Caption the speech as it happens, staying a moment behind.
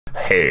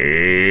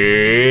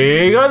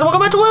Hey guys, welcome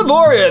back to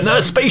Avorion,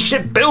 the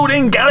spaceship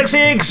building, galaxy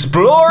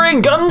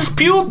exploring, guns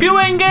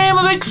pew-pewing game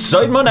of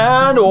excitement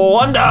and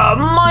wonder.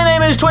 My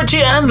name is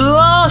Twitchi, and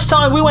last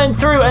time we went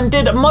through and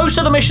did most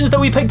of the missions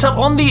that we picked up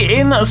on the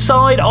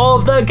inside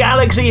of the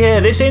galaxy here.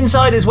 This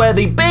inside is where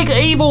the big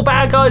evil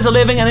bad guys are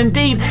living, and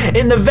indeed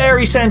in the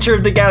very center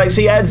of the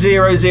galaxy at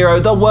 00,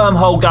 the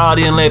wormhole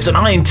guardian lives, and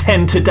I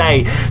intend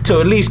today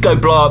to at least go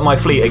blow up my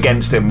fleet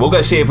against him. We'll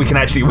go see if we can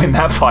actually win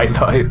that fight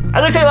though.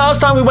 As I said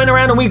last time, we went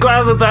around and we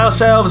gathered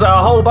ourselves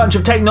a whole bunch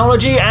of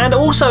technology and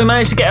also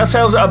managed to get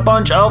ourselves a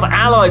bunch of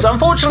allies.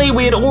 Unfortunately,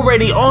 we had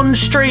already on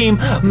stream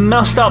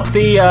mussed up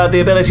the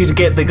ability to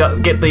get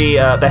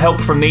the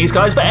help from these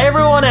guys, but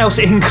everyone else,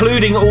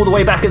 including all the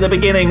way back at the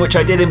beginning, which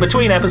I did in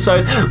between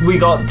episodes, we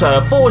got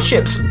 4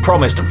 ships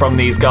promised from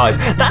these guys.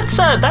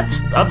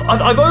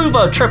 I've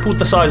over tripled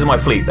the size of my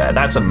fleet there.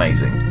 That's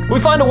amazing. We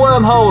find a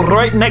wormhole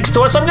right next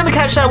to us. I'm going to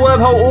catch that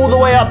wormhole all the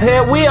way up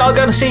here. We are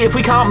going to see if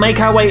we can't make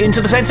our way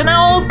into the center.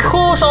 Now, of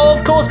course,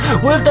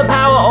 with the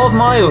power of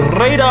my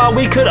radar,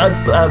 we could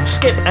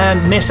skip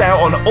and miss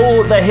out on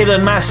all the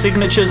hidden mass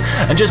signatures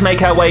and just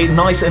make our way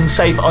nice and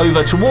safe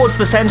over towards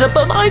the center,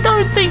 but I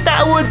don't think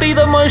that would be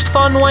the most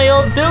fun way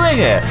of doing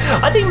it.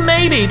 I think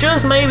maybe,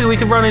 just maybe, we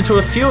could run into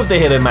a few of the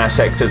hidden mass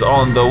sectors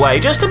on the way,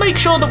 just to make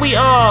sure that we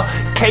are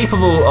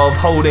capable of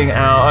holding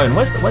our own.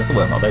 Where's the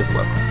wormhole? There's the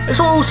wormhole. This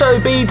will also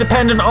be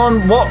dependent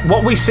on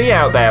what we see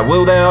out there.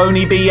 Will there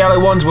only be yellow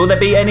ones? Will there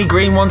be any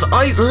green ones?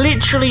 I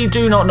literally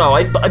do not know.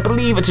 I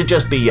believe it to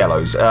just be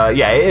yellows.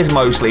 Yeah, it is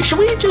mostly. Should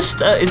we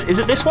just, is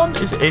it this one?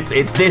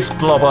 It's this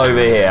blob over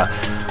here.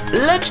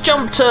 Let's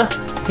jump to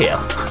here.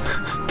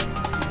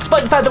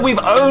 Despite the fact that we've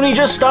only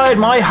just started,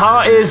 my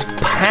heart is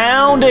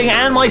pounding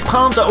and my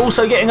palms are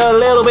also getting a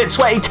little bit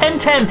sweaty.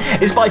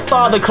 1010 is by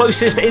far the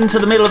closest into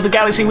the middle of the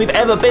galaxy we've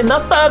ever been, the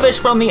furthest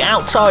from the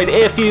outside,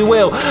 if you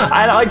will.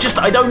 And I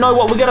don't know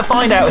what we're going to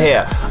find out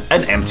here.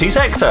 An empty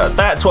sector.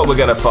 That's what we're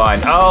going to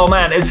find. Oh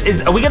man,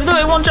 are we going to do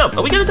it in one jump?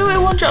 Are we going to do it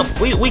in one jump?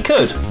 We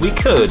could.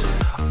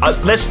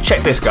 Let's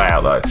check this guy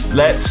out though.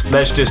 Let's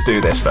just do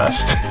this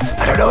first.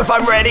 I don't know if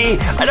I'm ready.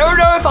 I don't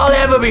know if I'll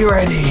ever be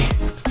ready.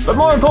 But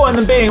more important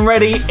than being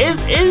ready,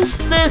 is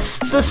this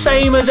the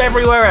same as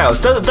everywhere else?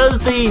 Does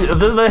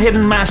the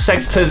hidden mass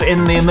sectors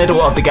in the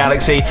middle of the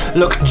galaxy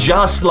look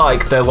just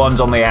like the ones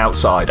on the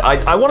outside?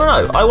 I want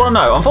to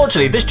know.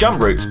 Unfortunately, this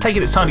jump route's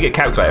taking its time to get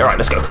calculated. All right,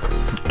 let's go.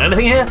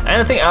 Anything here?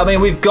 Anything? I mean,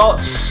 we've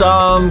got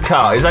some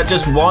cars. Is that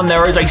just one?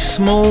 There is a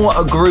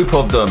small group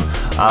of them.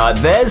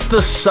 There's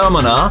the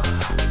summoner.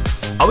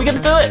 Are we going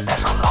to do it?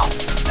 There's a lot.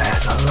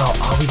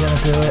 Are we going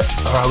to do it?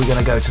 Or are we going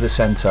to go to the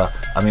center?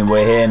 I mean,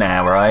 we're here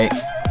now, right?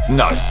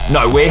 No,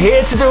 we're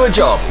here to do a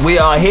job. We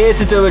are here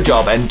to do a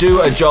job, and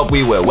do a job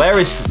we will. Where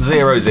is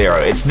 00?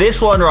 It's this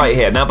one right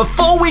here. Now,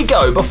 before we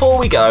go,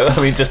 I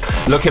mean, just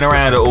looking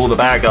around at all the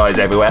bad guys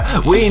everywhere,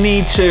 we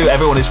need to,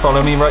 everyone is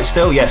following me right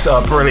still? Yes,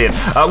 brilliant.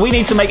 We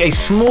need to make a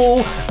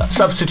small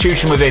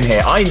substitution within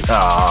here. I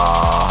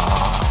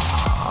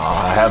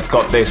have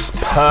got this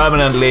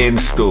permanently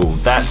installed.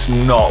 That's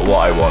not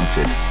what I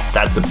wanted.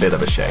 That's a bit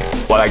of a shame.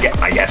 Well, I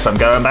guess I'm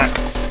going back.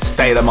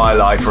 State of my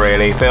life,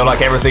 really. Feel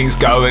like everything's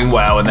going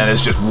well, and then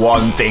there's just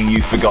one thing you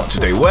forgot to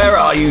do. Where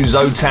are you,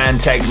 Xsotan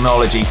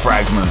technology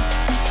fragment?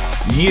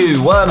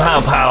 You,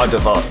 wormhole power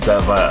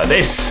diverter.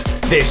 This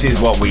is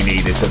what we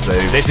needed to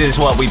do. This is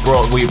what we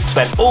brought. We've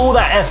spent all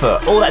that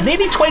effort,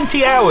 nearly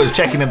 20 hours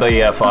checking in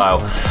the file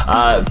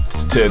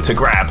to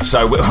grab.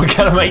 So we're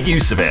gonna make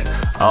use of it.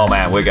 Oh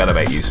man, we're gonna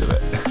make use of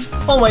it.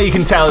 One way you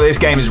can tell that this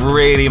game is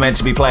really meant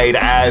to be played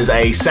as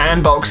a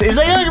sandbox is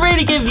they don't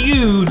really give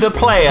you, the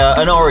player,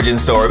 an origin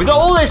story. We've got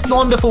all this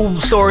wonderful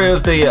story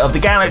of the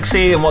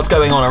galaxy and what's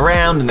going on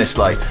around, and this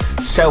like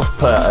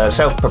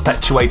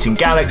self-perpetuating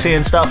galaxy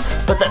and stuff,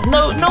 but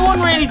no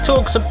one really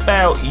talks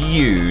about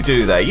you,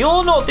 do they?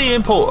 You're not the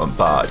important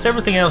part. It's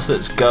everything else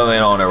that's going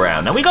on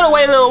around. Now, we got to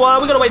wait a little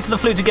while. We got to wait for the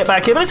flute to get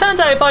back here, but it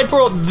turns out if I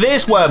brought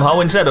this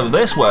wormhole instead of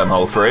this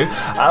wormhole through,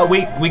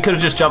 we could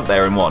have just jumped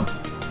there in one.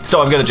 So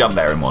I'm going to jump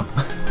there in one.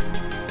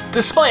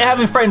 Despite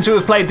having friends who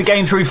have played the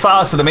game through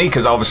faster than me,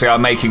 because obviously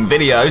I'm making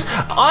videos,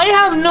 I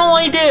have no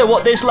idea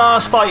what this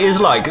last fight is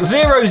like.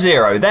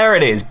 00, there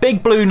it is,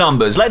 big blue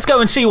numbers. Let's go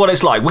and see what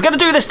it's like. We're going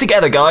to do this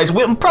together, guys.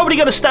 We're probably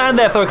going to stand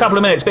there for a couple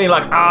of minutes being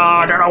like,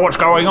 I don't know what's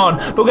going on,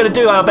 but we're going to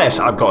do our best.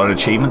 I've got an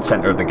achievement,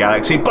 center of the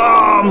galaxy.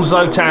 Boom!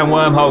 Xsotan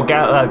wormhole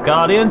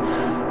guardian.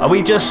 Are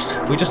we just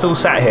all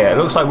sat here? It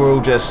looks like we're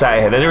all just sat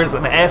here. There is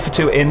an effort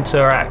to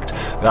interact.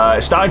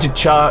 It's starting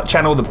to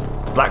channel the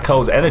black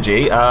hole's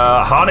energy.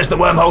 Harness the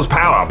wormhole's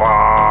power.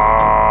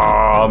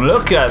 on.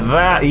 Look at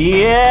that.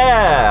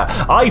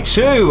 Yeah. I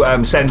too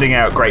am sending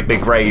out great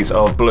big rays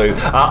of blue.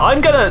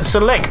 I'm going to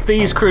select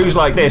these crews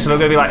like this, and I'm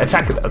going to be like,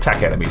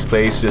 attack enemies,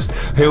 please. Just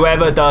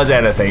whoever does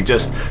anything,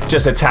 just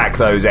attack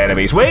those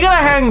enemies. We're going to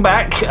hang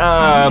back.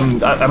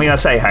 I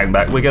say hang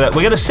back. We're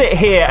gonna sit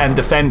here and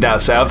defend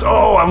ourselves.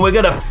 Oh, and we're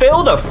gonna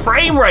fill the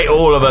frame rate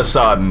all of a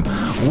sudden.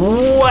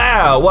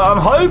 Wow. Well, I'm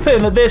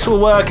hoping that this will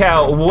work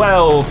out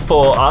well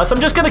for us. I'm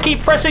just gonna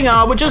keep pressing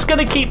R. We're just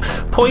gonna keep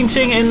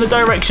pointing in the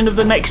direction of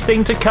the next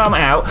thing to come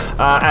out,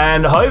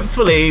 and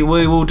hopefully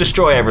we will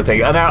destroy everything.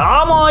 Now,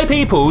 are my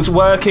peoples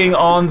working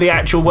on the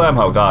actual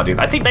wormhole guardian?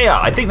 I think they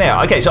are.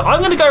 Okay, so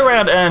I'm gonna go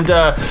around and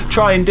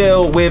try and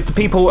deal with the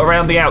people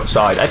around the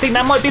outside. I think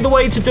that might be the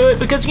way to do it,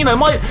 because you know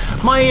my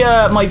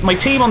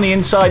team on the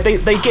inside,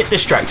 they get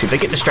distracted. They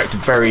get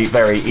distracted very,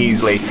 very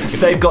easily. If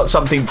they've got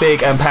something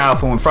big and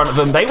powerful in front of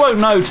them, they won't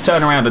know to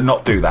turn around and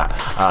not do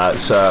that.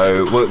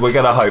 So we're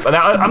going to hope.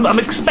 Now, I'm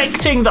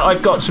expecting that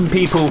I've got some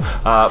people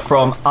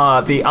from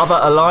the other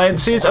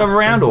alliances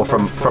around, or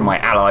from my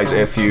allies,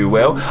 if you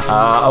will.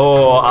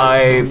 Or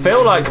I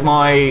feel like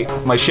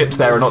my ships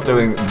there are not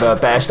doing the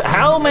best.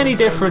 How many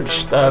different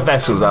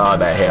vessels are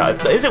there here?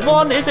 Is it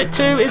one? Is it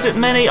two? Is it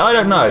many? I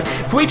don't know.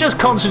 If we just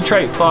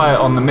concentrate fire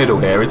on the middle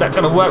here, is that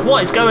going to work?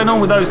 What is going on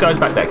with those guys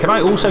back there? Can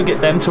I also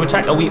get them to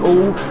attack? Are we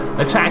all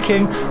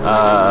attacking?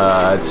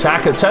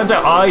 Attack. It turns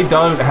out I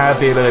don't have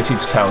the ability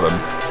to tell them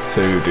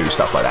to do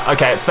stuff like that.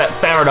 Okay,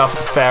 fair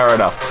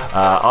enough.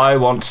 I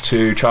want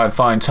to try and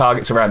find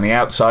targets around the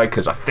outside,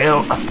 because I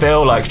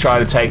feel like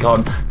trying to take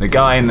on the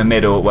guy in the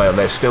middle, where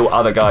there's still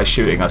other guys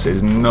shooting us,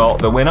 is not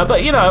the winner.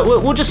 But you know,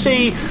 we'll just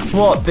see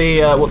what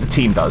the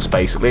team does.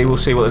 Basically, we'll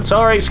see what.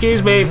 Sorry,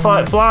 excuse me,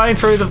 flying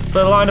through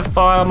the line of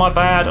fire. My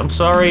bad. I'm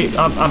sorry.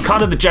 I'm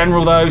kind of the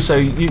general though, so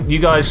you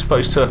guys are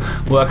supposed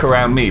to work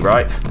around me,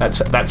 right?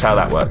 That's how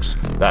that works.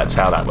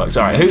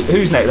 All right,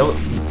 who's next?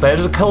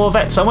 There's a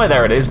Corvette somewhere.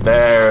 There it is.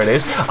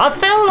 I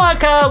feel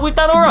like we've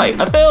done all right.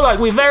 I feel like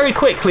we very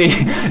quickly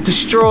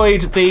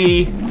destroyed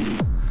the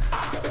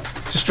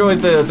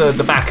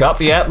backup.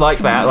 Yeah, like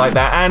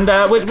that. And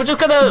we're just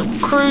gonna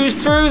cruise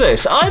through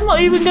this. I'm not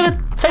even gonna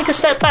take a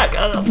step back.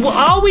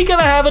 Are we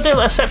gonna have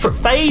a separate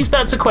phase?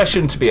 That's a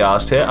question to be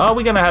asked here. Are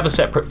we gonna have a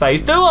separate phase?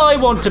 Do I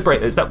want to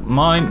bring? Is that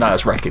mine? No,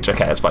 that's wreckage.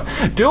 Okay, that's fine.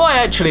 Do I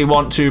actually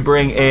want to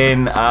bring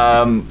in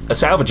a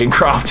salvaging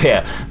craft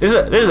here? This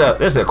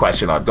is a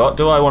question I've got.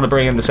 Do I want to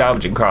bring in the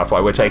salvaging craft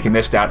while we're taking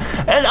this down?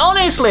 And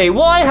honestly,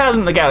 why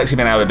hasn't the galaxy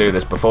been able to do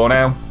this before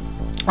now?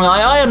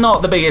 I am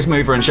not the biggest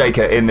mover and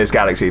shaker in this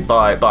galaxy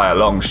by a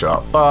long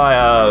shot.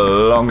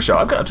 I'm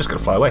just going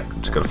to fly away.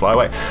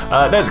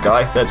 There's a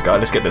guy. Let's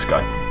get this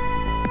guy.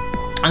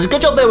 And it's a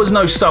good job there was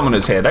no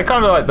summoners here. They're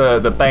kind of like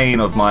the bane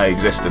of my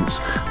existence.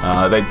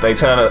 They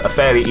turn a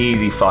fairly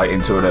easy fight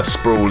into a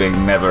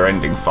sprawling,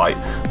 never-ending fight.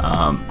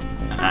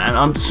 And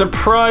I'm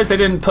surprised they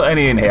didn't put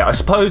any in here. I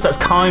suppose that's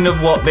kind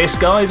of what this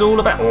guy's all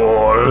about.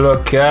 Oh,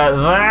 look at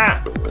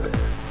that.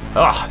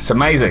 Oh, it's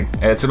amazing.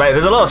 There's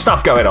a lot of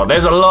stuff going on.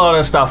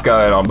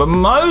 But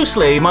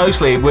mostly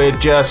we're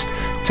just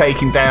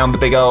taking down the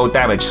big old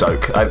damage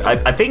soak.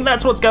 I think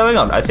that's what's going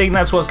on. I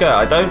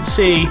don't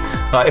see,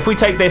 if we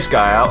take this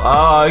guy out,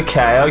 oh,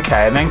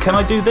 okay. And then can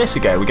I do this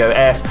again? We go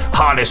F,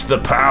 harness the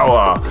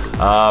power.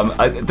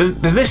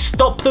 Does this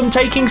stop them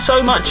taking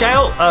so much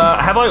out?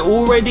 Have I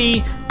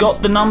already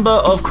got the number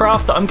of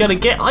craft that I'm going to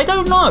get? I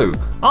don't know.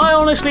 I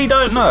honestly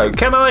don't know.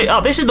 Can I?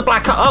 Oh, this is the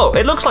black hole. Oh,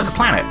 it looks like a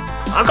planet.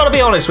 I've got to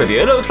be honest with you,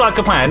 it looks like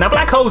a planet. Now,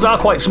 black holes are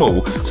quite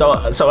small,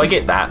 so I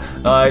get that.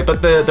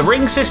 But the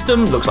ring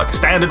system looks like a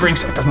standard ring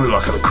system. It doesn't look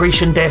like a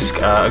accretion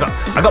disk. I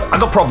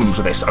got problems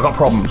with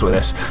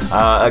this.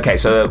 Okay,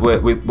 so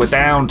we're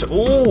down to.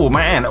 Oh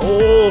man,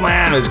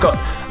 it's got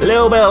a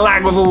little bit of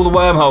lag with all the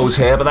wormholes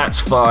here, but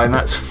that's fine.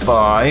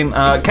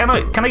 Can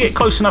I get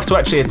close enough to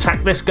actually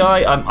attack this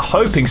guy? I'm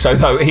hoping so,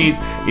 though. He's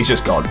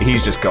just gone.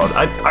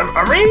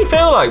 I really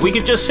feel like we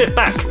could just sit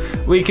back.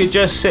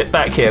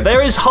 Here.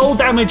 There is hull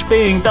damage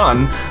being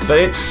done, but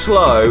it's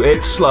slow.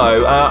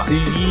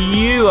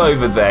 You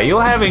over there,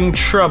 you're having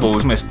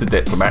troubles, Mr.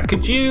 Diplomat.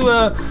 Could you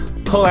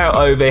pull out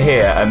over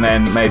here and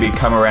then maybe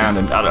come around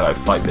and, I don't know,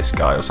 fight this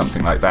guy or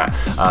something like that?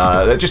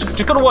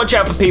 Just gotta watch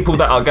out for people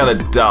that are gonna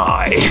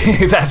die.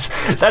 That's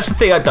the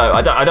thing. I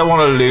don't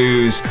want to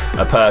lose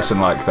a person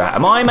like that.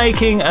 Am I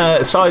making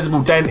a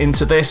sizable dent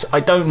into this? I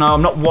don't know.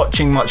 I'm not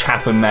watching much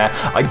happen there.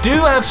 I do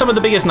have some of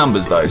the biggest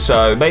numbers though,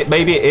 so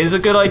maybe it is a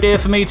good idea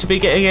for me to be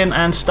getting in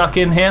and stuck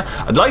in here.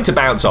 I'd like to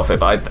bounce off it,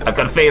 but I've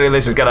got a feeling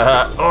this is gonna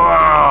hurt.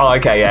 Oh,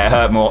 okay, yeah,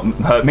 it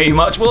hurt me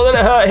much more than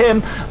it hurt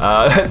him.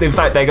 In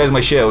fact, there goes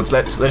my shields.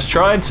 Let's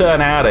try and turn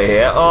out of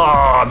here.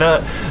 Oh,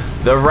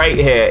 The rate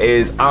here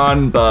is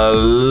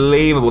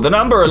unbelievable. The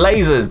number of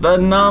lasers,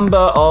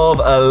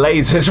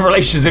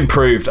 relations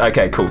improved.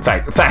 Okay, cool.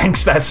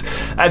 Thanks. That's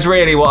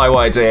really what I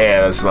wanted to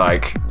hear. It's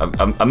like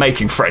I'm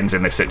making friends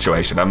in this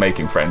situation. I'm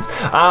making friends.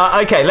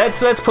 Okay,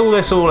 let's pull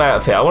this all out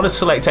of here. I want to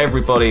select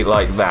everybody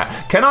like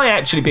that. Can I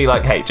actually be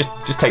like, hey,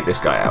 just take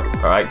this guy out?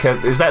 All right.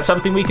 Is that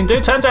something we can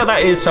do? Turns out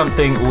that is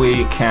something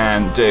we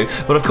can do.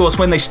 But of course,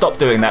 when they stop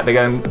doing that, they're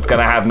going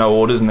to have no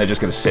orders and they're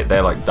just going to sit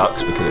there like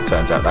ducks, because it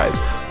turns out that is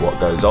what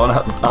goes on.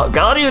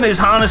 Guardian is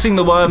harnessing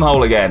the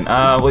wormhole again.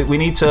 We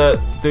need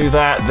to do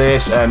that,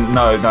 this, and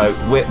no,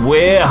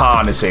 we're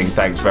harnessing,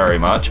 thanks very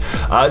much.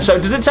 So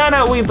does it turn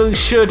out we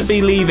should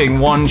be leaving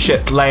one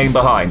ship laying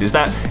behind? Is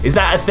that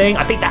a thing?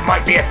 I think that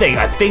might be a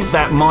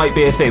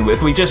thing.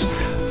 If we just...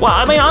 Well,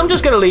 I mean, I'm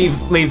just going to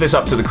leave this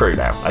up to the crew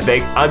now, I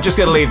think. I'm just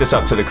going to leave this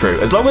up to the crew.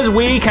 As long as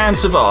we can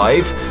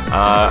survive,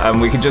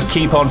 and we can just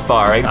keep on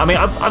firing. I mean,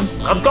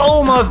 I've got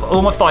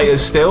all my fighters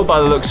still,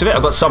 by the looks of it.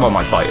 I've got some of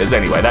my fighters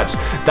anyway. That's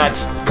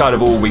kind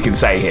of all we can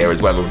say here,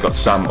 is whether we've got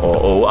some or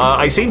all.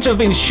 I seem to have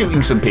been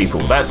shooting some people.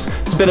 It's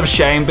a bit of a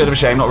shame,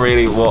 Not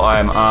really what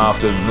I'm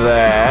after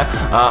there.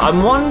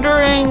 I'm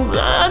wondering...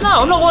 no,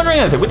 I'm not wondering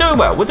anything. We're doing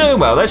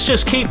well. Let's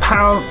just keep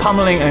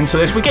pummeling into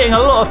this. We're getting a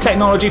lot of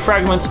technology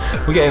fragments.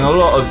 We're getting a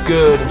lot of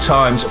good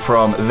times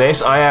from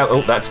this.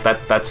 Oh,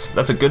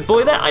 that's a good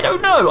boy there. I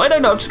don't know.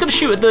 I'm just going to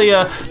shoot at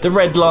the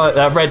red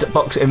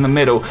box in the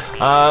middle.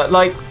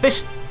 Like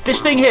this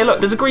thing here.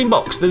 Look, there's a green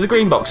box. Is the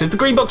green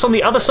box on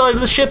the other side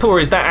of the ship, or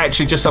is that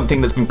actually just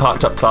something that's been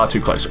parked up far too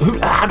close?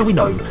 How do we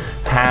know?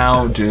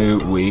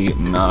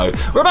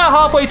 We're about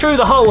halfway through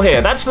the hole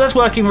here. That's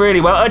working really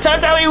well. It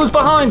turns out he was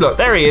behind. Look,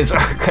 there he is.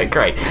 Okay,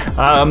 great.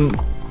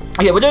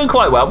 Yeah, we're doing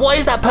quite well. What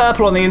is that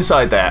purple on the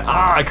inside there?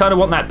 I kind of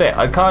want that bit.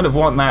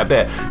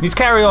 Need to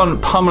carry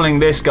on pummeling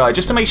this guy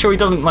just to make sure he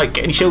doesn't like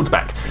get any shields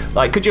back.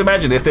 Like, could you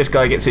imagine if this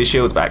guy gets his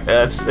shields back?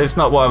 It's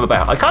not what I'm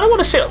about. I kind of want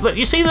to sit. Look,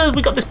 you see,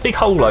 we got this big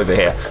hole over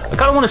here. I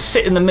kind of want to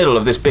sit in the middle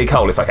of this big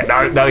hole if I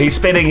can. No, he's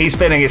spinning.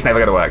 It's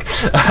never going to work.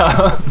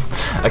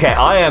 Okay,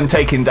 I am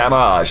taking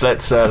damage.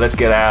 Let's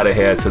get out of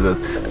here to the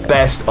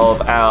best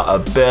of our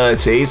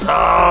abilities.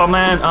 Oh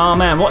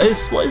man. What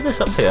is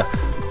this up here?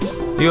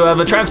 You have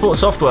a transport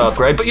software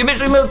upgrade, but you're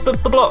missing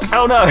the block.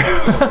 Oh no.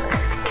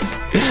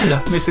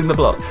 Missing the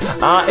block.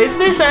 Is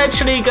this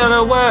actually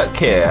gonna work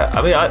here?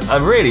 I mean, I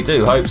really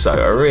do hope so.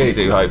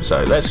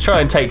 Let's try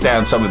and take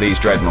down some of these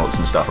dreadnoughts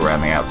and stuff around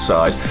the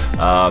outside.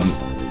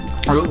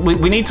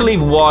 We need to leave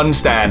one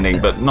standing,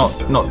 but not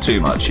too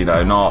much,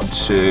 not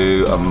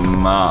too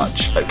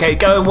much. Okay,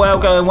 going well.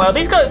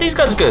 These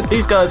guys are good.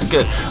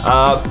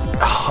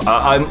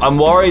 I'm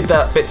worried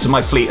that bits of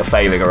my fleet are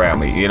failing around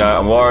me.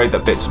 I'm worried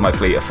that bits of my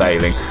fleet are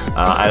failing.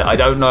 And I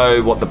don't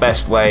know what the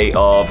best way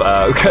of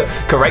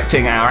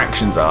correcting our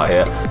actions are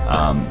here.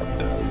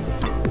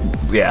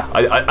 Yeah,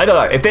 I don't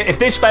know. If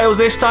this fails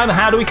this time,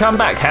 how do we come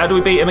back? How do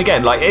we beat him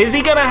again? Like, is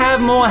he gonna have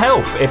more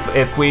health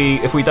if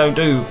we don't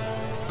do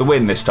the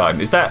win this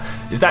time? Is that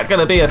going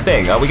to be a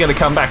thing? Are we going to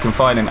come back and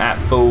find him at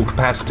full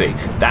capacity?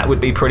 That would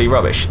be pretty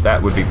rubbish.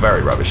 That would be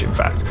very rubbish, in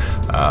fact.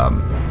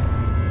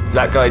 Is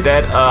that guy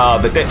dead?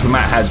 The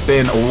diplomat has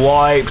been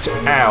wiped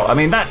out. I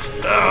mean,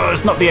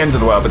 it's not the end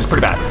of the world, but it's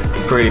pretty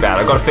bad.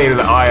 I've got a feeling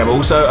that I am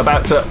also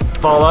about to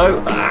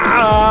follow.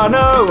 Oh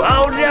no!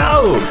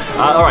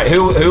 All right,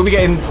 who are we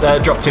getting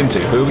dropped into?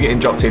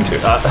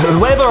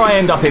 Whoever I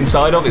end up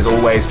inside of is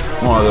always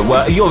one of the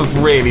worst.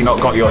 You've really not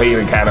got your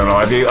healing cannon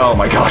on, have you? Oh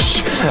my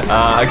gosh.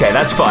 Okay,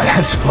 that's fine.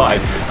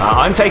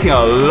 I'm taking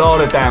a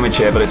lot of damage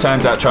here, but it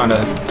turns out trying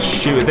to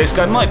shoot at this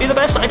guy might be the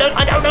best. I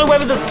don't know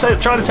whether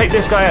trying to take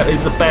this guy out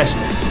is the best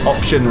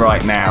option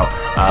right now.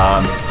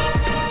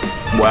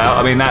 Well,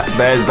 I mean,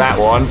 there's that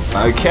one.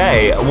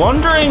 Okay,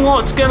 wondering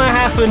what's gonna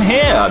happen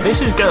here. This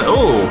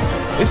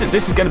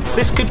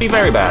could be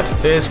very bad.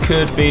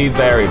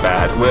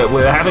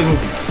 We're having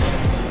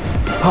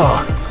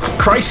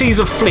crises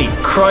of fleet.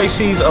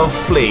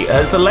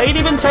 Has the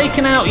lady been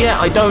taken out yet?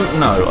 I don't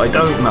know.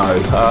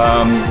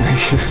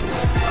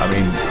 I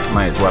mean,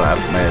 may as well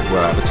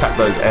have attacked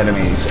those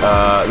enemies.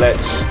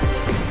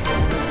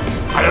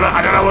 I don't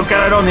know what's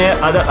going on here.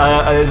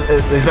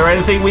 Is there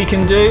anything we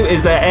can do?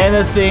 Is there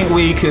anything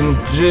we can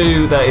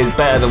do that is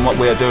better than what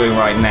we are doing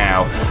right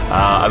now?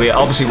 I mean,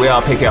 obviously we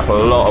are picking up a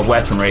lot of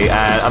weaponry,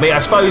 and I mean, I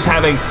suppose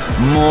having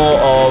more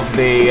of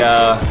the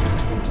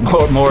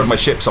more of my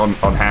ships on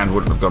hand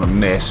wouldn't have gone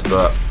amiss,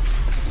 but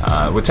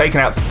we're taking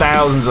out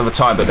thousands of a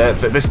time. But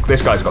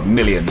this guy's got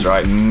millions,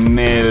 right?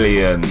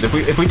 Millions. If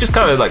we just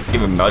kind of like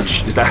give him a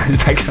nudge, is that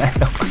gonna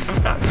help?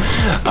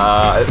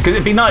 Because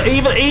it'd be nice,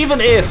 even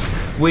if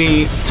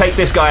we take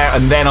this guy out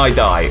and then I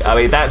die. I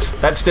mean, that's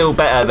still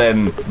better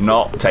than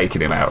not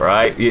taking him out,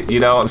 right? You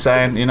know what I'm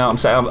saying?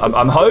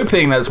 I'm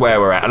hoping that's where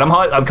we're at, and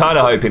I'm kind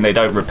of hoping they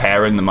don't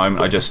repair in the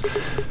moment I just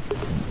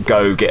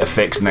go get a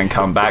fix and then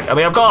come back. I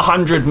mean, I've got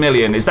 100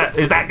 million. Is that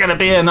going to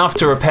be enough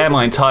to repair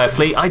my entire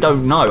fleet? I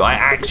don't know. I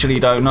actually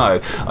don't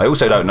know. I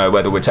also don't know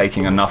whether we're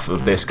taking enough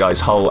of this guy's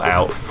hull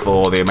out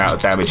for the amount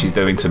of damage he's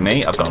doing to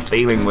me. I've got a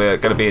feeling we're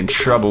going to be in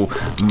trouble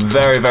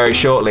very, very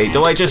shortly.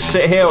 Do I just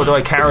sit here or do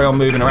I carry on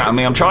moving around? I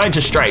mean, I'm trying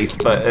to strafe,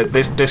 but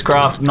this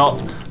craft not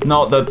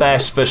the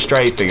best for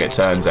strafing, it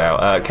turns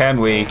out.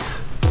 Can we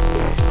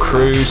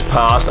cruise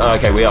past?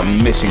 Okay, we are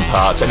missing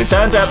parts, and it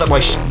turns out that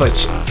my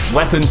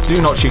weapons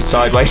do not shoot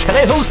sideways, and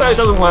it also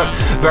doesn't work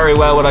very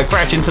well when I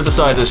crash into the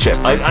side of the ship.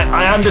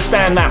 I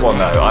understand that one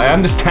though. I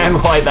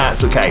understand why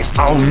that's the case.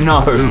 Oh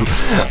no!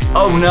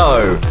 Oh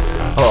no!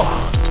 Oh.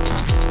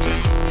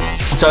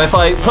 So if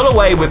I pull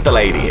away with the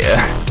lady here,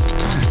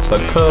 if I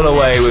pull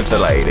away with the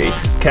lady,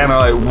 can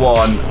I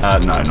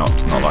no,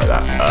 not like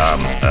that.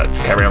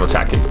 Carry on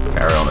attacking.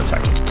 Carry on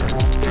attacking.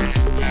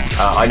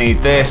 I need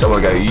this. I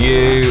want to go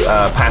you.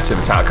 Passive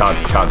attack.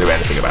 Can't do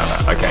anything about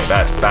that. Okay,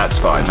 that's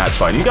fine. That's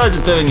fine. You guys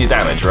are doing your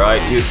damage, right?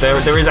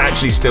 There is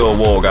actually still a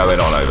war going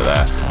on over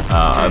there.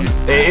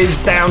 It is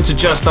down to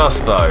just us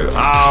though.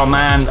 Oh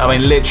man. I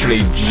mean,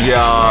 literally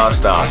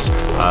just us.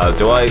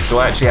 Do I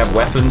actually have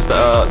weapons that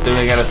are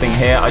doing anything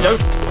here? I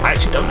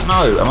actually don't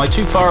know. Am I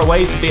too far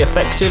away to be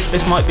effective?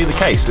 This might be the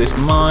case. This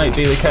might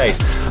be the case.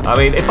 I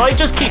mean, if I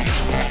just keep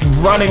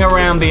running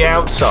around the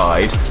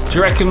outside, do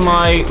you reckon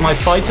my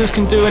fighters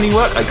can do any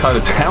work? I kind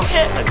of doubt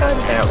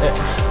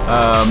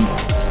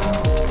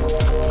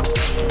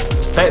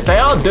it. They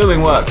are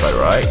doing work though,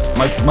 right?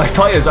 My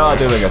fighters are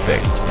doing a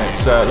thing.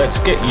 Let's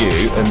get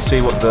you and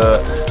see what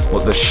the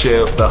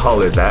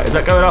hull is at. Is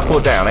that going up or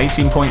down?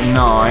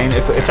 18.9.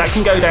 If that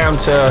can go down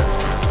to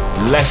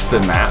less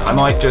than that, I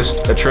might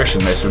just attrition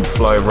this and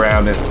flow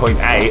around at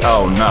 0.8.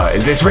 Oh no,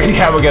 is this really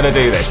how we're going to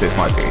do this? This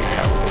might be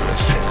how we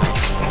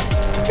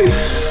do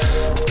this.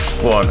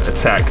 1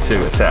 attack,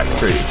 2 attack,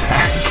 3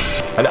 attack.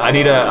 I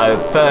need a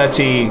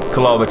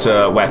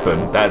 30-kilometer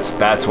weapon.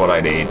 That's what I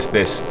need.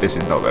 This is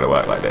not going to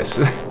work like this.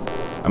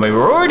 I mean,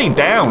 we're already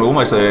down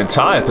almost an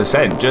entire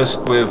 %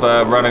 just with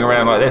running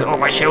around like this. Oh,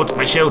 my shields!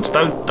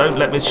 Don't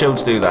let my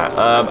shields do that.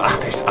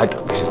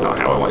 This is not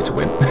how I wanted to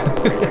win.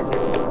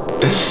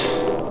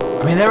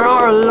 I mean, there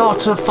are a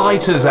lot of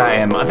fighters at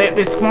him.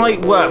 This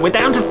might work. We're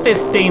down to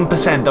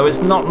 15%, though. It's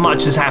not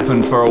much has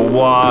happened for a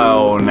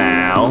while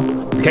now.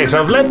 Okay, so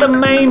I've led the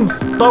main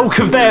bulk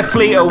of their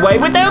fleet away.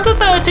 We're down to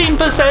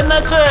 13%.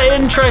 That's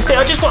interesting.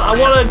 I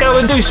want to go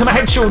and do some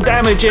actual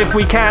damage if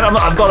we can.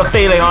 I've got a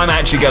feeling I'm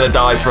actually going to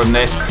die from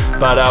this,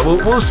 but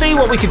we'll see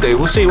what we can do.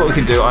 We'll see what we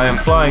can do. I am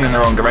flying in the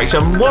wrong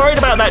direction. I'm worried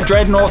about that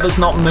dreadnought that's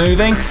not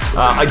moving.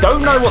 I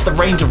don't know what the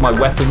range of my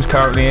weapons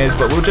currently is,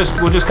 but we'll just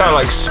kind of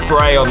like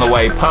spray on the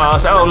way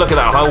past. Oh, look at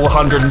that whole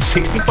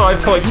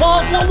 165 point.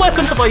 What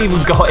weapons have I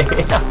even got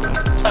here?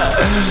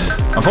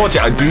 Unfortunately,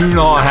 I do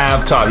not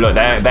have time. Look,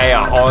 they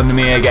are on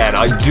me again.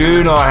 I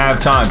do not have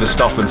time to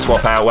stop and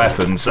swap out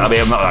weapons. I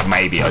mean,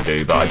 maybe I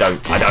do, but I don't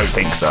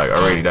think so.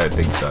 I really don't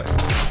think so.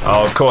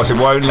 Oh, of course, it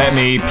won't let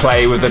me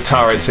play with the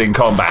turrets in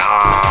combat.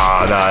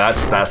 Ah,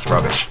 no, that's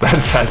rubbish.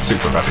 That's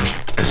super rubbish.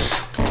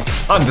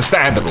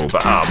 Understandable,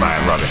 but oh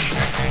man, rubbish.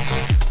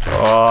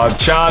 Oh, I'm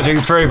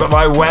charging through, but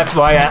my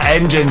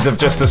engines have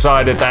just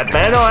decided that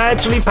they're not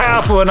actually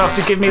powerful enough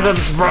to give me the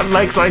front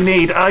legs I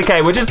need.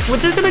 Okay, we're just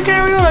gonna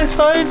carry on, I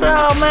suppose.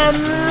 Oh man,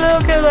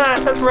 look at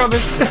that. That's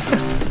rubbish.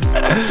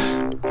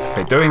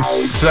 Okay, doing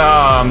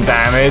some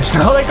damage.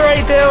 Not a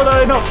great deal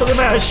though, not for the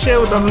amount of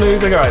shields I'm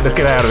losing. Alright, let's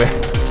get out of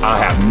here. I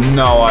have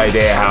no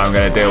idea how I'm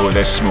going to deal with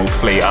this small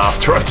fleet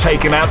after I've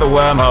taken out the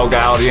Wormhole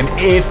Guardian,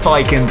 if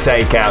I can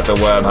take out the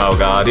Wormhole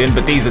Guardian,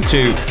 but these are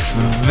two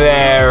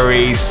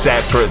very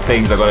separate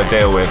things I've got to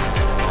deal with.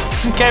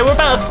 Okay, we're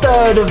about a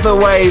third of the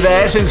way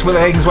there since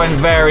things went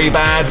very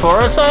bad for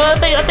us. I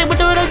think we're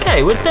doing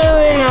okay. We're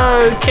doing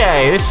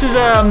okay. This is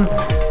going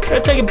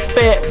to take a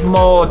bit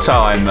more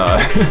time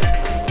though.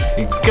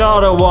 You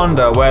gotta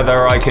wonder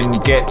whether I can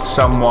get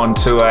someone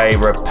to a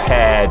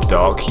repair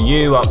dock,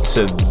 you up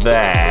to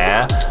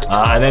there,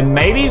 and then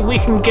maybe we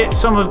can get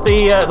some of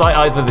the like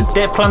either the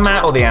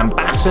diplomat or the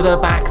ambassador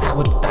back.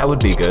 That would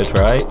be good,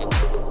 right?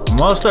 And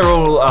whilst they're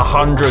all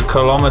 100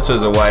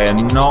 kilometers away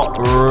and not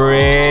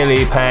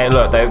really paying.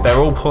 Look, they're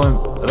all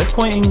are they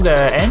pointing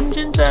their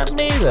engines at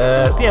me?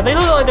 Yeah, they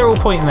look like they're all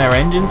pointing their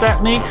engines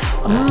at me.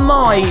 I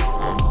might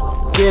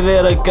give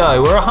it a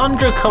go. We're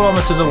 100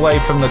 kilometers away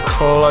from the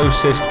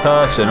closest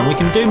person, and we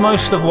can do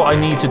most of what I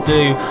need to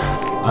do.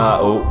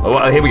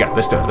 Well, here we go.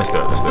 Let's do it. Let's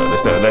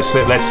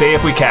see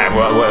if we can.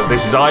 Well,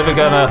 this is either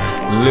gonna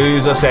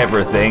lose us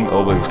everything,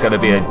 or it's gonna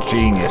be a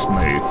genius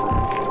move.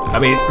 I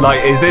mean,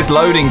 like, is this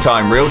loading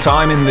time real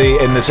time in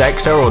the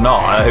sector or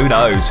not? Who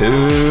knows?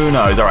 Who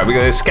knows? All right, we're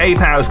gonna escape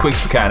out as quick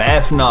as we can.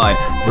 F9,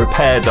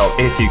 repair dock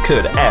if you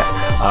could. F,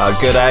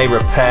 good A,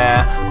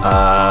 repair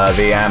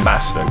the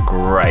ambassador.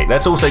 Great.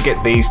 Let's also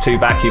get these two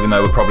back, even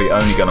though we're probably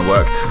only gonna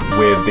work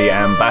with the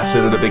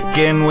ambassador to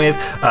begin with.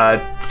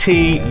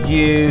 T,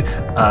 U,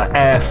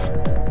 F.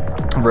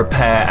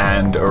 Repair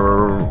and...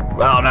 oh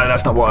no,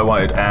 that's not what I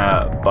wanted.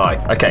 Bye.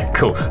 Okay,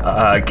 cool.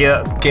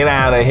 Get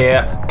out of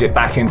here, get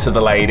back into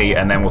the lady,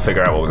 and then we'll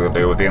figure out what we're going to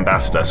do with the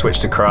ambassador. Switch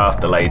to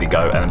craft, the lady,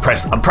 go, and then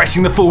I'm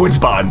pressing the forwards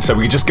button, so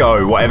we just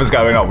go. Whatever's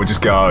going on, we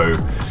just go.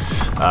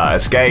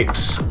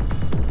 Escapes.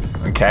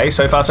 Okay,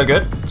 so far so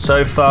good.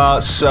 So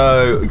far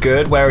so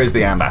good. Where is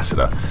the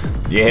ambassador?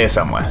 You're here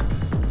somewhere.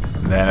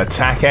 Then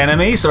attack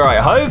enemies. All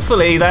right,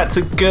 hopefully that's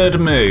a good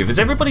move. Is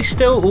everybody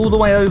still all the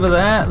way over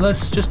there?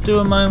 Let's just do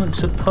a moment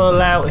to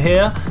pull out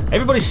here.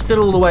 Everybody's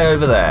still all the way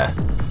over there.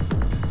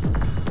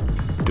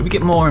 Do we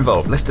get more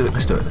involved? Let's do it,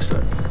 let's do it, let's do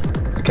it.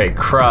 Okay,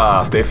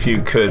 craft, if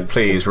you could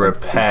please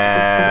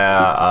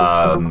repair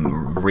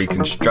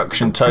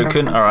reconstruction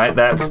token. All right,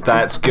 that's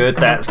good,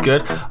 that's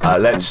good.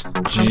 Let's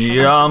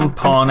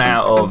jump on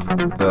out of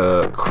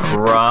the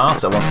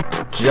craft. I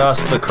want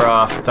just the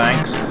craft,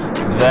 thanks.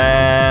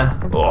 There.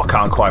 Oh, I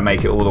can't quite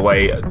make it all the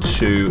way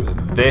to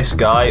this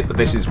guy, but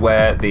this is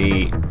where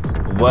the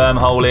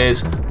wormhole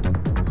is.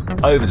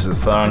 Over to the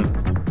front,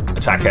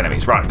 attack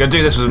enemies. Right, I'm gonna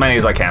do this with as many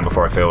as I can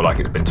before I feel like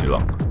it's been too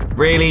long.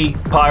 Really?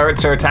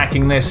 Pirates are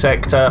attacking this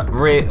sector?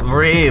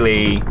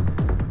 Really?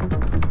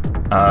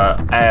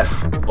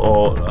 F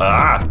or...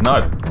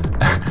 no.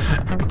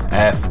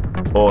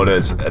 F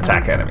orders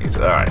attack enemies.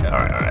 Alright.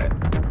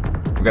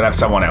 We're gonna have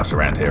someone else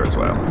around here as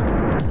well.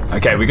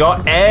 Okay, we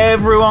got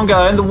everyone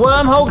going. The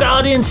wormhole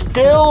guardian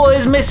still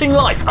is missing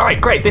life. All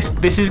right, great.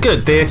 This is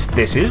good. This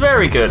is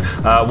very good.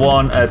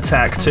 1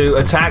 attack, 2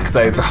 attack.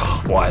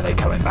 Why are they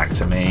coming back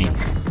to me?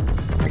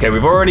 Okay,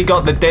 we've already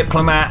got the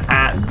diplomat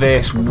at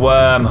this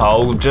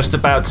wormhole, just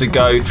about to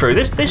go through.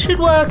 This should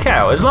work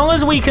out. As long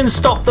as we can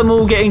stop them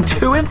all getting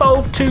too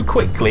involved too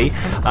quickly,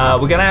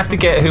 we're gonna have to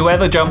get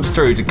whoever jumps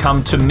through to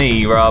come to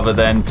me rather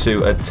than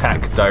to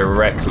attack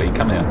directly.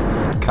 Come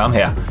here. Come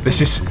here. This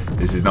is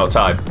not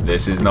time.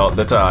 This is not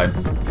the time.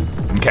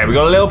 Okay, we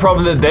got a little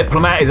problem. The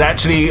diplomat is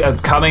actually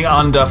coming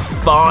under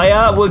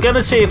fire. We're going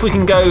to see if we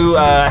can go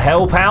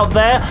help out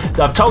there.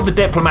 I've told the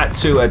diplomat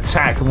to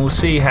attack, and we'll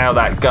see how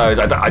that goes.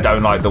 I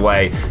don't like the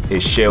way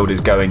his shield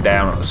is going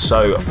down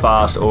so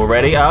fast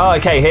already. Oh,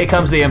 okay, here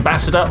comes the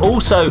ambassador,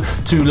 also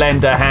to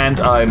lend a hand,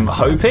 I'm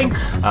hoping.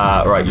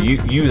 Right,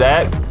 you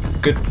there.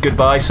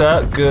 Goodbye,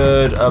 sir.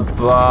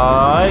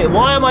 Goodbye.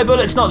 Why are my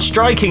bullets not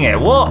striking it?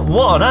 What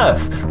on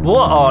earth?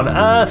 What on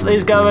earth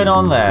is going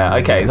on there?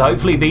 Okay, so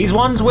hopefully these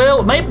ones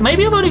will.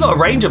 Maybe I've only got a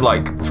range of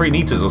like 3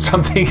 meters or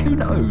something. Who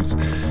knows?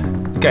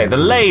 Okay, the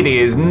lady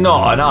is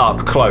not an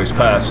up-close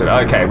person.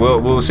 Okay,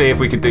 we'll see if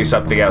we can do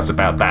something else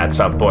about that at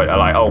some point.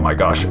 Like, oh my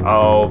gosh.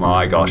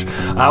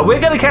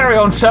 We're going to carry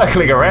on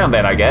circling around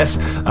then, I guess,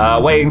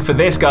 waiting for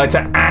this guy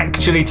to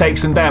actually take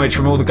some damage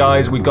from all the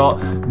guys we got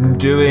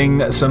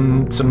doing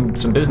some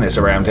business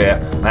around here.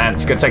 Man,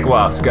 it's going to take a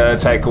while. I'm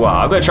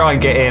going to try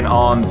and get in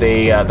on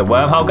the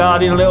wormhole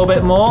guardian a little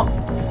bit more.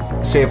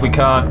 See if we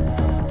can't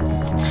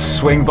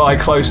swing by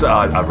closer.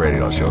 I'm really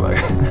not sure though.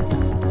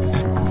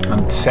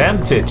 I'm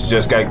tempted to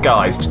just go,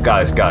 guys,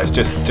 just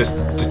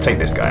take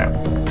this guy out.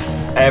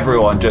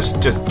 Everyone,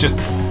 just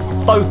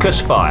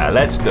focus fire.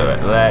 Let's do it.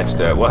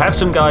 We'll have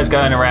some guys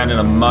going around in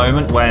a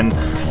moment when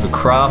the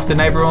craft and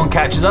everyone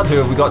catches up. Who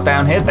have we got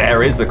down here?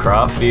 There is the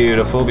craft.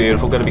 Beautiful.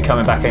 Going to be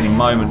coming back any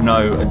moment,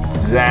 no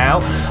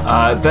doubt.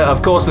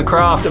 Of course, the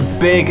craft, a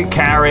big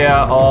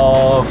carrier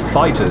of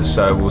fighters,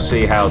 so we'll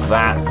see how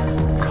that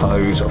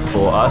goes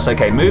for us.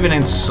 Okay, moving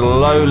in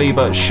slowly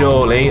but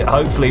surely.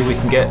 Hopefully we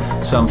can get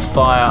some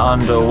fire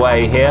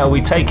underway here. Are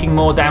we taking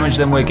more damage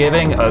than we're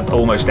giving?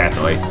 Almost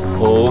definitely.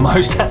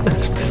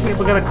 Especially if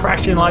we're going to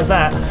crash in like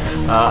that.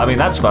 I mean,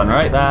 that's fun,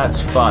 right? That's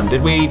fun.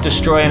 Did we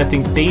destroy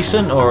anything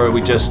decent, or are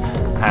we just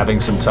having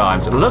some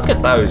time? So look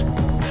at those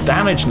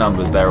damage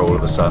numbers there all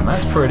of a sudden.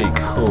 That's pretty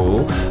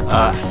cool.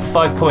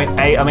 5.8.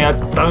 I mean, I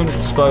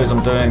don't suppose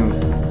I'm doing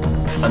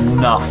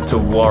enough to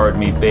warrant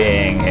me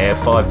being here.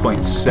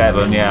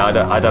 5.7. Yeah, I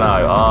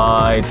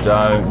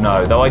don't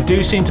know. Though I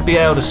do seem to be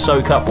able to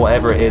soak up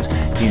whatever it is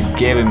he's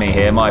giving me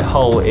here. My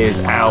hull is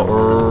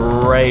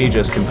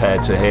outrageous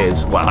compared to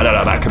his. Well, I don't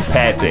know about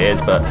compared to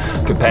his, but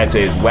compared to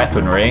his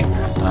weaponry.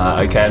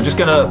 Okay, I'm just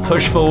gonna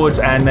push forwards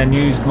and then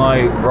use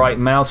my right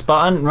mouse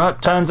button.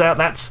 Right, turns out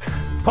that's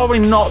probably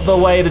not the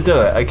way to do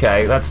it.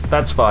 Okay,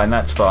 that's fine.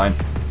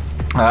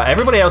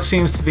 Everybody else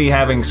seems to be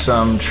having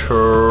some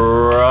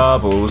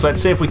troubles.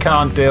 Let's see if we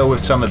can't deal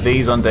with some of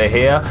these under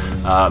here.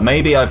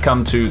 Maybe I've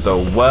come to the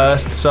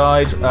worst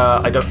side.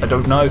 I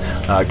don't know.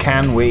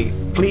 Can we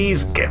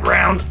please get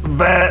round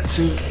there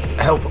to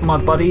help my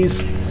buddies?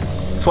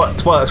 It's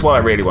what I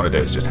really want to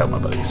do, is just help my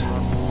buddies.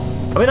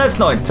 I mean, that's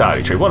not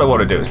entirely true. What I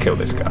want to do is kill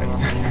this guy.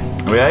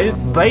 I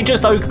mean, they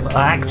just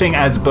acting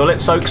as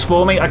bullet soaks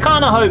for me? I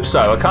kind of hope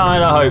so. If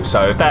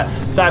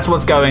that's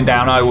what's going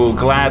down, I will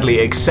gladly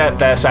accept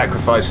their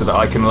sacrifice so that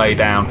I can lay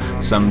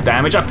down some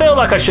damage. I feel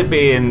like I should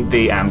be in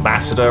the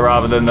ambassador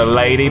rather than the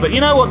lady, but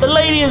you know what? The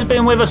lady has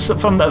been with us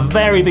from the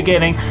very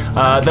beginning.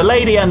 The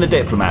lady and the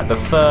diplomat, the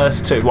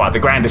first two. Well, the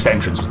grandest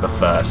entrance was the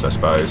first, I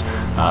suppose.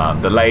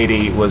 The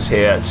lady was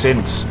here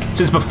since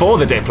before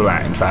the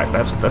diplomat. In fact,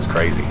 that's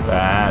crazy.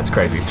 That's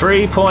crazy.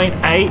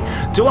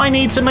 3.8. Do I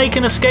need to make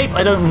an escape?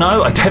 I don't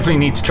know. I definitely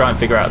need to try and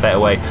figure out a better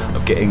way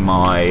of getting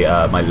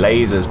my my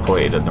lasers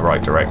pointed in the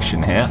right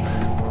direction here.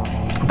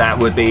 That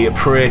would be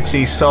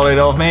pretty solid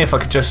of me if I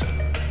could just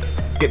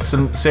get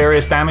some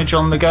serious damage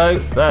on the go.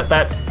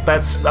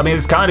 That's. I mean,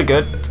 it's kind of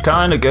good.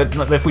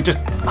 If we just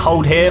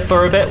hold here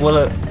for a bit, will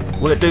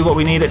it do what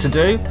we need it to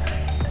do?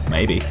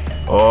 Maybe.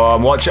 Oh,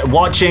 I'm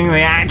watching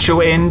the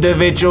actual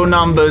individual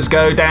numbers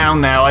go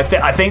down now. I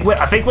think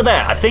we're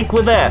there.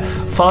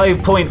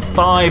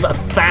 5.5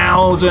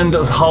 thousand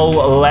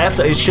hull left.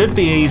 It should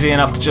be easy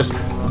enough to just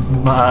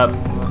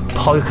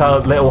poke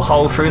a little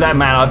hole through that.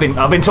 Man,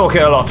 I've been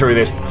talking a lot through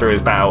this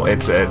battle.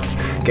 It's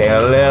getting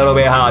a little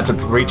bit hard to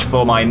reach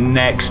for my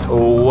next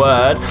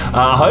word.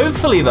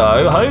 Hopefully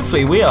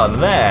we are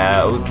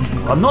there.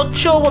 I'm not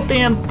sure what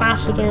the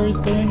ambassador is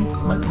doing.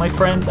 My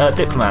friend,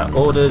 diplomat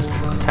orders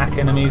attack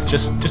enemies.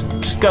 Just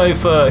go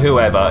for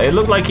whoever. It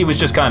looked like he was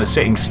just kind of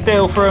sitting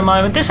still for a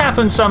moment. This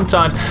happens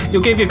sometimes.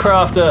 You'll give your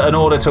crafter an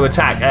order to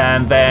attack,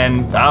 and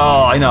then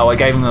I know I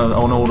gave him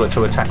an order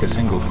to attack a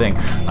single thing.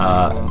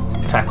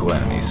 Attack all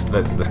enemies.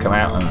 Let's come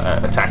out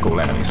and attack all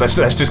enemies.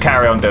 Let's just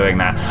carry on doing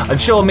that. I'm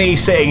sure me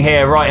sitting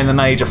here right in the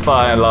major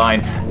fire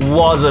line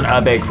wasn't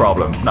a big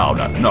problem. No,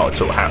 not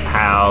at all.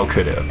 How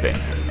could it have been?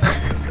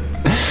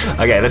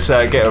 Okay, let's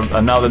get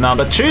another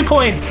number.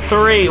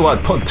 2.3, well,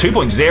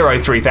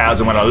 2.03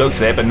 thousand when I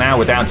looked at it, but now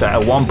we're down to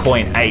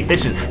 1.8.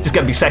 This is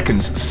going to be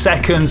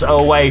seconds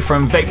away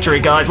from victory,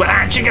 guys. We're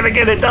actually going to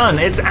get it done.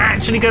 It's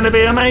actually going to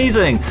be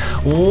amazing.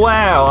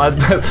 Wow, I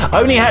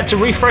only had to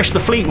refresh the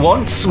fleet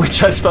once,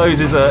 which I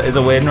suppose is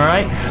a win,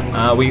 right?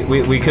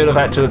 We could have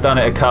had to have done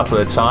it a couple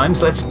of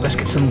times. Let's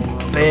get some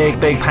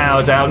big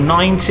powers out.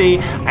 90,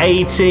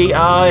 80.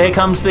 Here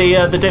comes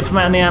the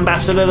diplomat and the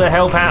ambassador to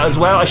help out as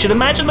well. I should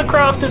imagine the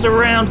craft is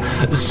around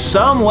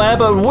somewhere,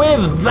 but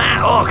with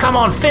that, oh come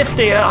on,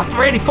 50. I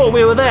really thought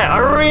we were there.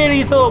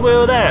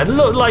 It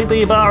looked like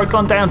the bar had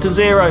gone down to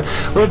 0.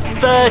 We're at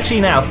 30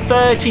 now.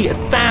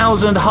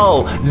 30,000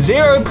 hull.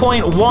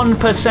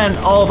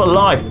 0.1% of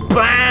life.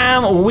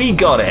 Bam, we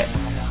got it.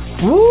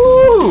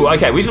 Woo!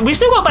 Okay, we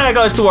still got bad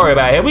guys to worry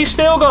about here.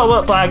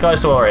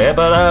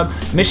 But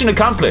mission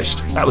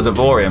accomplished. That was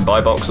Avorion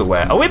by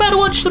Boxerware. Are we about to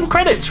watch some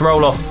credits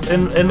roll off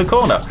in the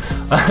corner?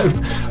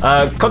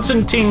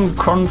 Konstantin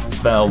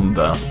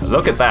Kronfelder.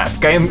 Look at that.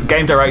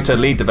 Game director,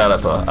 lead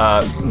developer.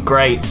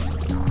 Great.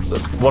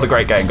 What a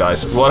great game,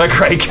 guys. What a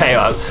great game.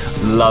 I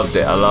loved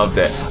it.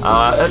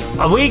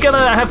 Are we going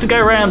to have to go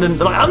around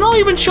and... I'm not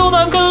even sure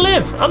that I'm going to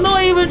live. I'm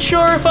not even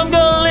sure if I'm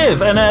going to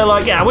live. And they're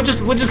like, yeah, we're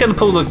just going to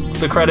pull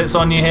the credits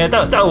on you here.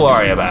 Don't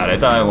worry about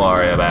it.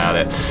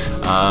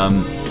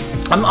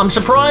 I'm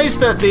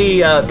surprised that the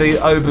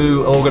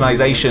Obu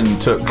organization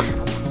took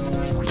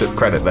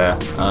credit there.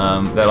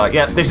 They're like,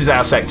 yeah, this is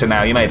our sector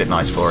now. You made it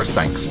nice for us.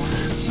 Thanks.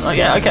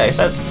 Yeah, okay.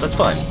 That's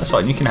fine.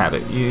 You can have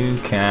it.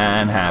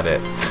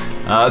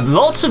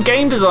 Lots of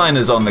game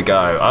designers on the go.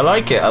 I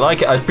like it.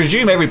 I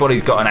presume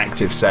everybody's got an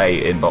active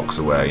say in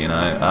Boxerware, you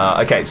know.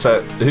 Okay,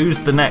 so who's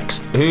the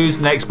next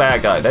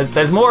bad guy?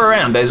 There's more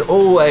around. There's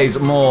always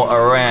more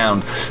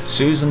around.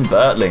 Susan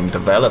Bertling,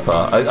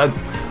 developer.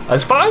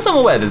 As far as I'm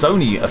aware, there's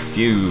only a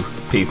few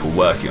people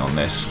working on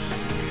this.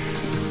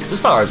 As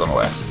far as I'm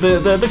aware,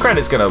 the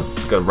credit's gonna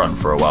run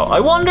for a while. I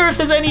wonder if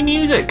there's any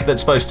music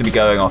that's supposed to be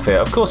going off here.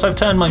 Of course, I've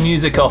turned my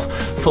music off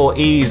for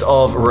ease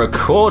of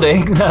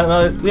recording.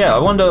 Yeah, I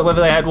wonder whether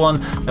they had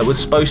one that was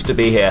supposed to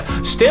be here.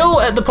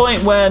 Still at the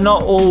point where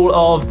not all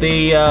of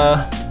the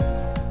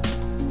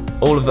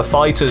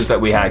fighters that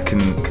we had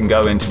can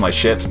go into my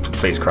ships.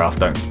 Please,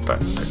 craft, don't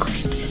crash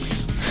into me,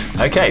 please.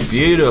 Okay,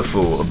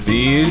 beautiful.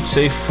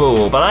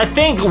 But I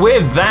think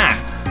with that,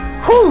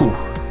 whew.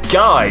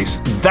 Guys,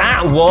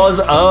 that was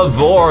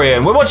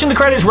Avorion. We're watching the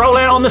credits roll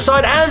out on the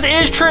side, as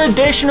is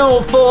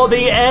traditional for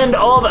the end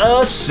of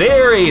a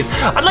series.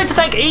 I'd like to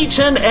thank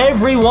each and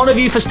every one of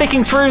you for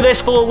sticking through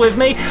this with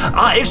me.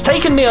 It's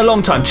taken me a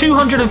long time,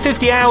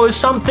 250 hours,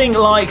 something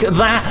like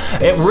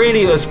that. It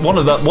really was one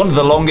of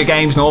the longer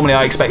games. Normally,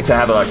 I expect to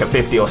have like a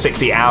 50 or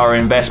 60 hour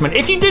investment.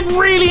 If you did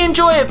really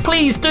enjoy it,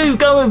 please do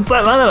go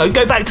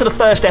back to the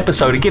first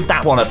episode and give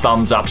that one a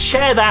thumbs up.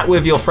 Share that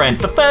with your friends.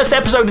 The first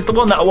episode is the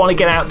one that I want to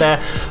get out there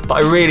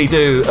but I really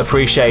do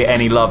appreciate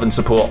any love and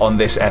support on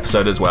this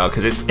episode as well,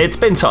 because it's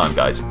been time,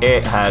 guys.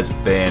 It has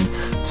been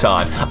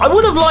time. I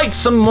would have liked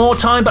some more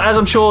time, but as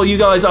I'm sure you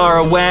guys are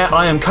aware,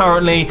 I am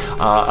currently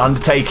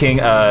undertaking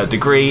a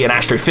degree in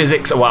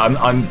astrophysics. Well,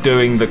 I'm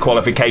doing the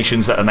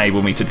qualifications that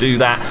enable me to do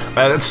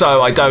that,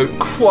 so I don't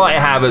quite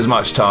have as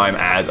much time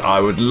as I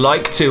would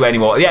like to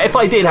anymore. Yeah, if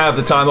I did have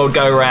the time, I would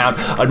go around,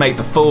 I'd make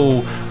the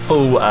full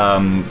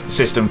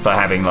system for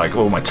having like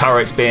all my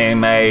turrets being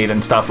made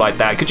and stuff like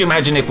that. Could you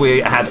imagine if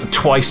we had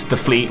twice the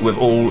fleet with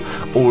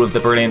all of the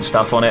brilliant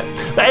stuff on it?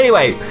 But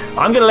anyway,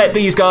 I'm gonna let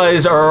these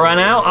guys run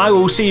out. I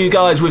will see you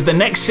guys with the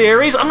next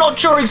series. I'm not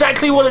sure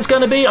exactly what it's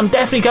going to be. I'm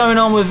definitely going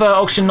on with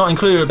oxygen not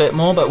included a bit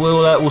more, but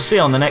we'll see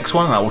on the next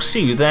one, and I will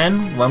see you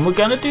then when we're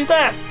going to do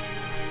that.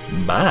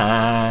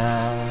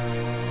 Bye.